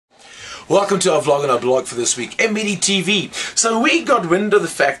Welcome to our vlog and our blog for this week, MBD TV. So we got wind of the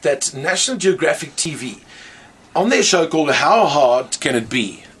fact that National Geographic TV, on their show called How Hard Can It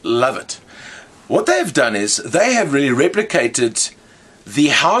Be? Love it. What they have done is they have really replicated the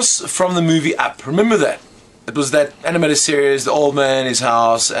house from the movie Up. Remember that? It was that animated series, the old man, his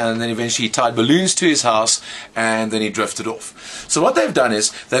house, and then eventually he tied balloons to his house and then he drifted off. So what they've done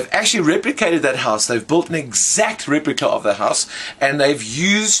is they've actually replicated that house. They've built an exact replica of the house and they've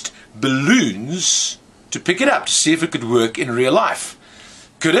used balloons to pick it up to see if it could work in real life.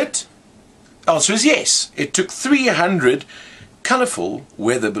 Could it? The answer is yes. It took 300 colourful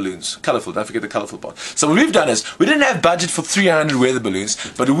weather balloons. Colourful, don't forget the colourful part. So what we've done is, we didn't have budget for 300 weather balloons,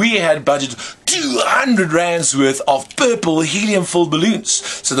 but we had budget 200 rands worth of purple helium-filled balloons.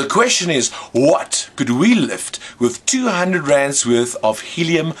 So the question is, what could we lift with 200 rands worth of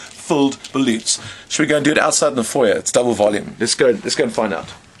helium-filled balloons? Should we go and do it outside in the foyer? It's double volume. Let's go and find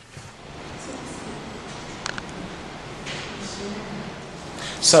out.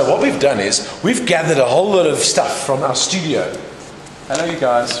 So what we've done is, we've gathered a whole lot of stuff from our studio. Hello you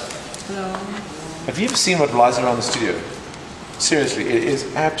guys. Hello. Have you ever seen what lies around the studio? Seriously, it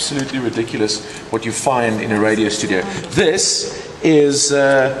is absolutely ridiculous what you find in a radio studio. This is,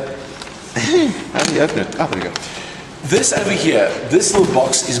 how do you open it? Oh, there we go. This over here, this little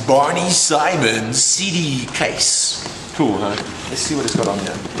box is Barney Simon's CD case. Cool, huh? Let's see what it's got on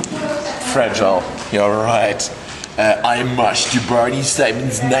here. Fragile. You're right. I mush to Barney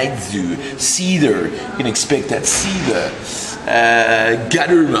Simon's Night Zoo. Cedar. You can expect that cedar.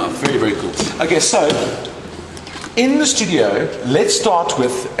 Guttermouth. Very, very cool. Okay, so in the studio, let's start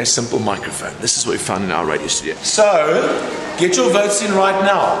with a simple microphone. This is what we found in our radio studio. So, get your votes in right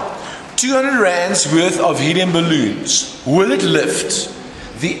now. 200 rands worth of helium balloons. Will it lift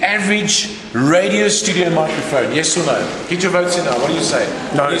the average radio studio microphone? Yes or no? Get your votes in now. What do you say?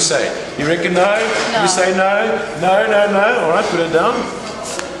 No. What do you say? You reckon no? No. You say no? No, no, no. Alright, put it down.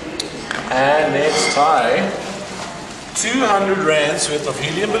 And let's tie 200 rands worth of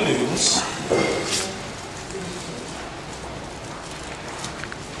helium balloons.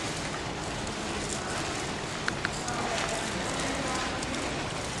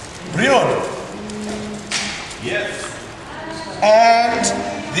 Brion. Yes. And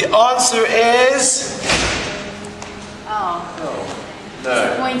the answer is... Oh.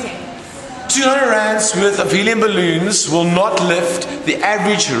 No. Pointing. 200 rands worth of helium balloons will not lift the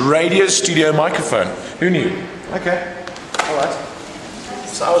average radio studio microphone. Who knew? Okay. Alright.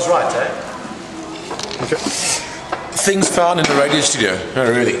 So I was right, eh? Okay. Things found in the radio studio. No,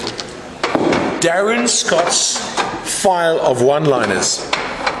 really. Darren Scott's file of one-liners.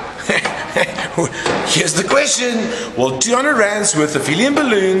 Here's the question. Will 200 rands worth of helium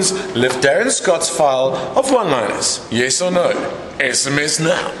balloons lift Darren Scott's file of one-liners? Yes or no? SMS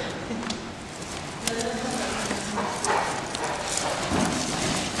now.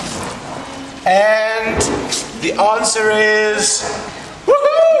 And the answer is...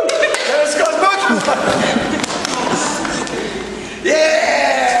 Woohoo! Darren Scott's book!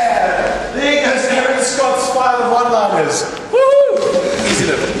 Yeah! There goes Darren Scott's file of one-liners. Woohoo! Easy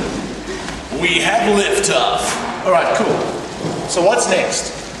lift. We have liftoff. Alright, cool. So what's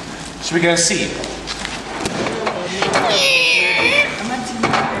next? Should we go and see?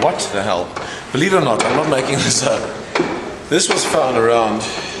 What the hell? Believe it or not, I'm not making this up. This was found around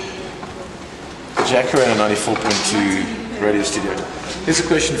Jacaranda 94.2 radio studio. Here's a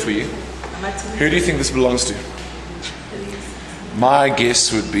question for you. Who do you think this belongs to? My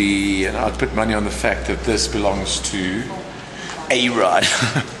guess would be, and I'd put money on the fact that this belongs to A-Rod.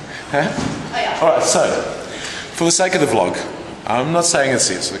 Huh? Oh, yeah. Alright, so, for the sake of the vlog, I'm not saying it's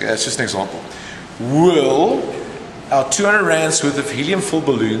this, okay, it's just an example. Will our 200 rands worth of helium-filled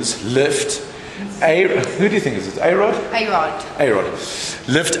balloons lift who do you think is it? A-Rod? A-Rod. A-Rod.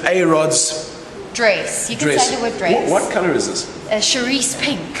 Lift A-Rod's dress. You can dress. say the word dress. What colour is this? Cerise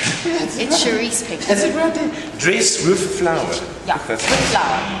pink. It's cerise pink. Is it right there? Dress with flower. Yeah, with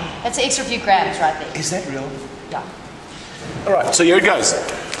flower. That's an extra few grams right there. Is that real? Yeah. Alright, so here it goes.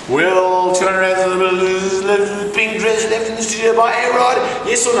 Will 200 rands of the balloons lift pink dress left in the studio by A-Rod?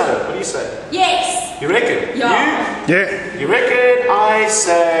 Yes or no? What do you say? Yes. You reckon? Yeah. You? Yeah. You reckon? I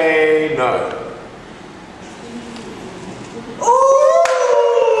say no. Ooh!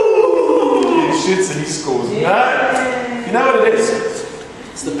 He shoots and he scores. No? You know what it is?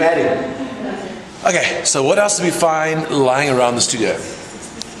 It's the batting. Okay, so what else do we find lying around the studio?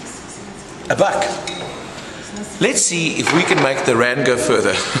 A buck. Let's see if we can make the rand go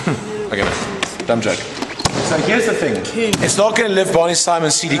further. Okay, no, dumb joke. So here's the thing. It's not going to lift Barney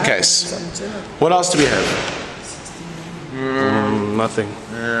Simon's CD case. What else do we have? Nothing.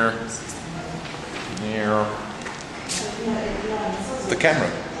 The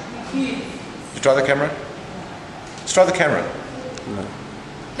camera. You try the camera? Let's try the camera. No.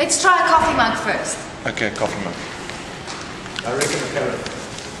 Let's try a coffee mug first. Okay, coffee mug. I reckon the camera.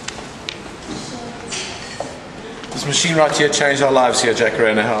 This machine right here changed our lives here at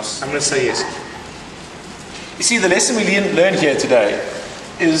Jacaranda House. I'm going to say yes. You see, the lesson we learned here today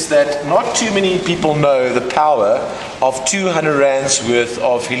is that not too many people know the power of 200 rands worth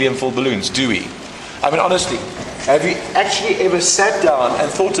of helium-filled balloons, do we? I mean, honestly, have you actually ever sat down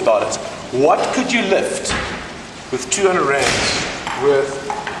and thought about it? What could you lift with 200 rands worth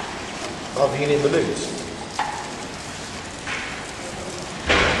of helium balloons?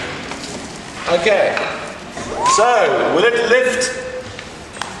 Okay, so will it lift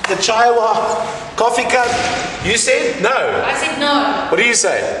the Chaiwa coffee cup? You said no. I said no. What do you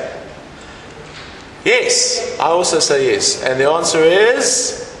say? Yes. I also say yes. And the answer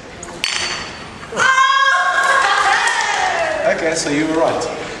is? Okay, so you were right.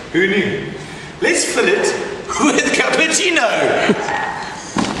 Who knew? Let's fill it with cappuccino.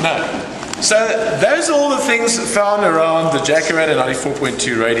 No. So those are all the things found around the Jacaranda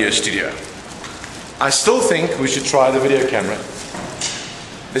 94.2 radio studio. I still think we should try the video camera.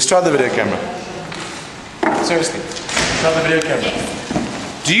 Let's try the video camera. Seriously, try the video camera.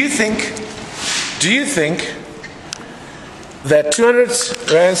 Do you think that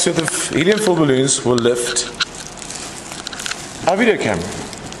 200 rands worth of helium-filled balloons will lift our video camera?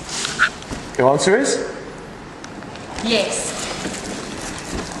 Your answer is? Yes.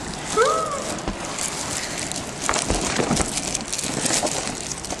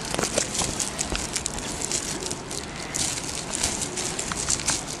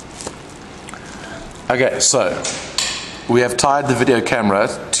 Okay, so we have tied the video camera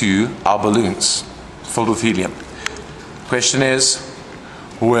to our balloons filled with helium. Question is,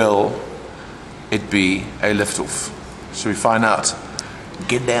 will it be a liftoff? Should we find out?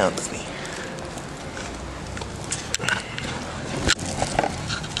 Get down with me.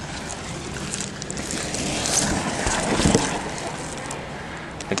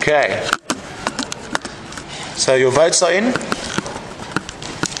 Okay. So your votes are in?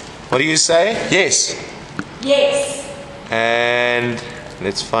 What do you say? Yes. Yes. And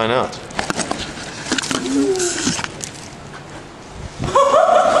let's find out.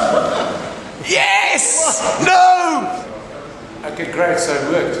 Yes! No! Okay, great, so it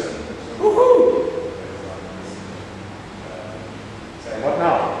worked. Woohoo! What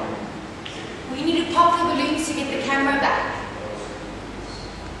now? We need to pop the balloons to get the camera back.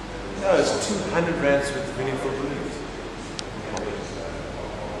 No, it's 200 rands worth of meaningful balloons.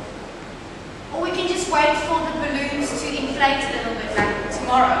 Or we can just wait for the balloons to inflate a little bit, like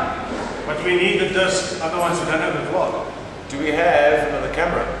tomorrow. But we need the disc, otherwise we don't have the vlog. Do we have another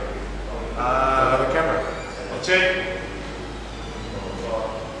camera? Another camera. I'll check.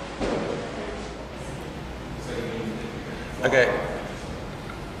 Okay.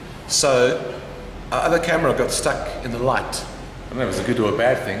 So, our other camera got stuck in the light. I don't know if it was a good or a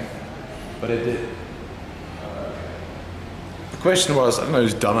bad thing, but it did. The question was, I don't know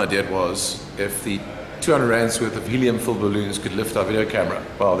whose dumb idea it was, if the 200 rands worth of helium-filled balloons could lift our video camera.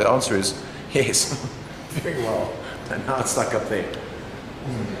 Well, the answer is yes. Very well. And now it's stuck up there.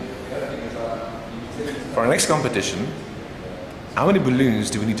 For our next competition, how many balloons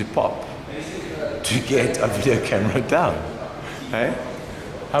do we need to pop to get our video camera down? Hey?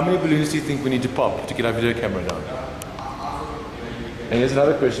 How many balloons do you think we need to pop to get our video camera down? And here's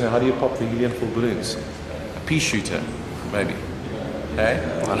another question, how do you pop the helium-filled balloons? A pea shooter, maybe. Hey?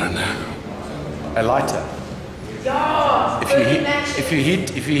 I don't know. A lighter. Yeah. If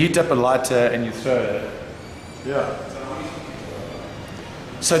you heat up a lighter and you throw it. Yeah.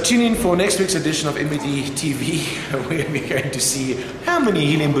 So tune in for next week's edition of MBD TV, where we're going to see how many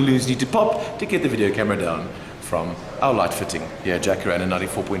helium balloons need to pop to get the video camera down from our light fitting here at Jacaranda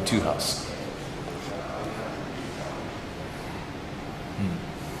 94.2 house.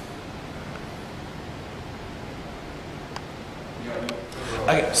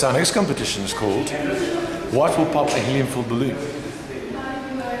 Okay, so our next competition is called What Will Pop a Helium-Filled Balloon?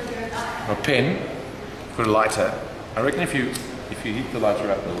 A pen, put a lighter. I reckon if you heat the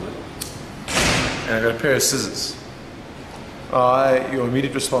lighter up a little bit. And I've got a pair of scissors. Your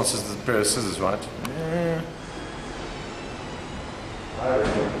immediate response is the pair of scissors, right? Yeah. I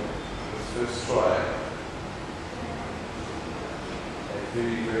reckon let's first try a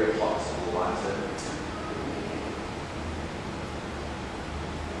very possible lighter.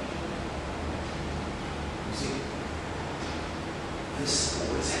 You see, this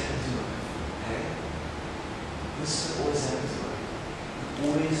always happens in life. Okay? This always happens.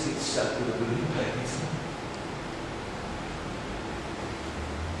 just get stuck with a balloon plate.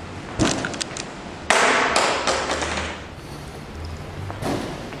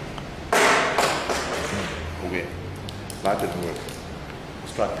 Okay, light didn't work.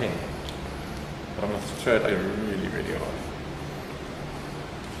 Let's try pin. But I'm going to throw it really, really hard.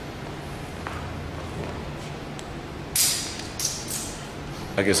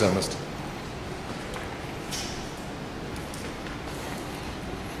 I guess I missed.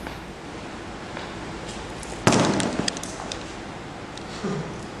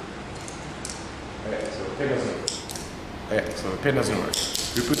 Okay, so the pen doesn't work. Okay, so the pen doesn't work.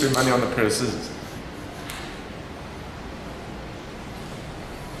 We put the money on the pair of scissors.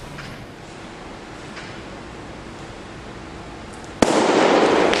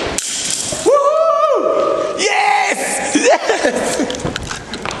 Woohoo! Yes! Yes!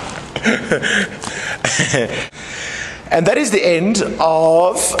 And that is the end of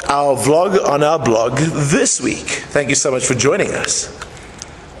our vlog on our blog this week. Thank you so much for joining us.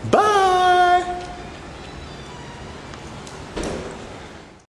 Bye!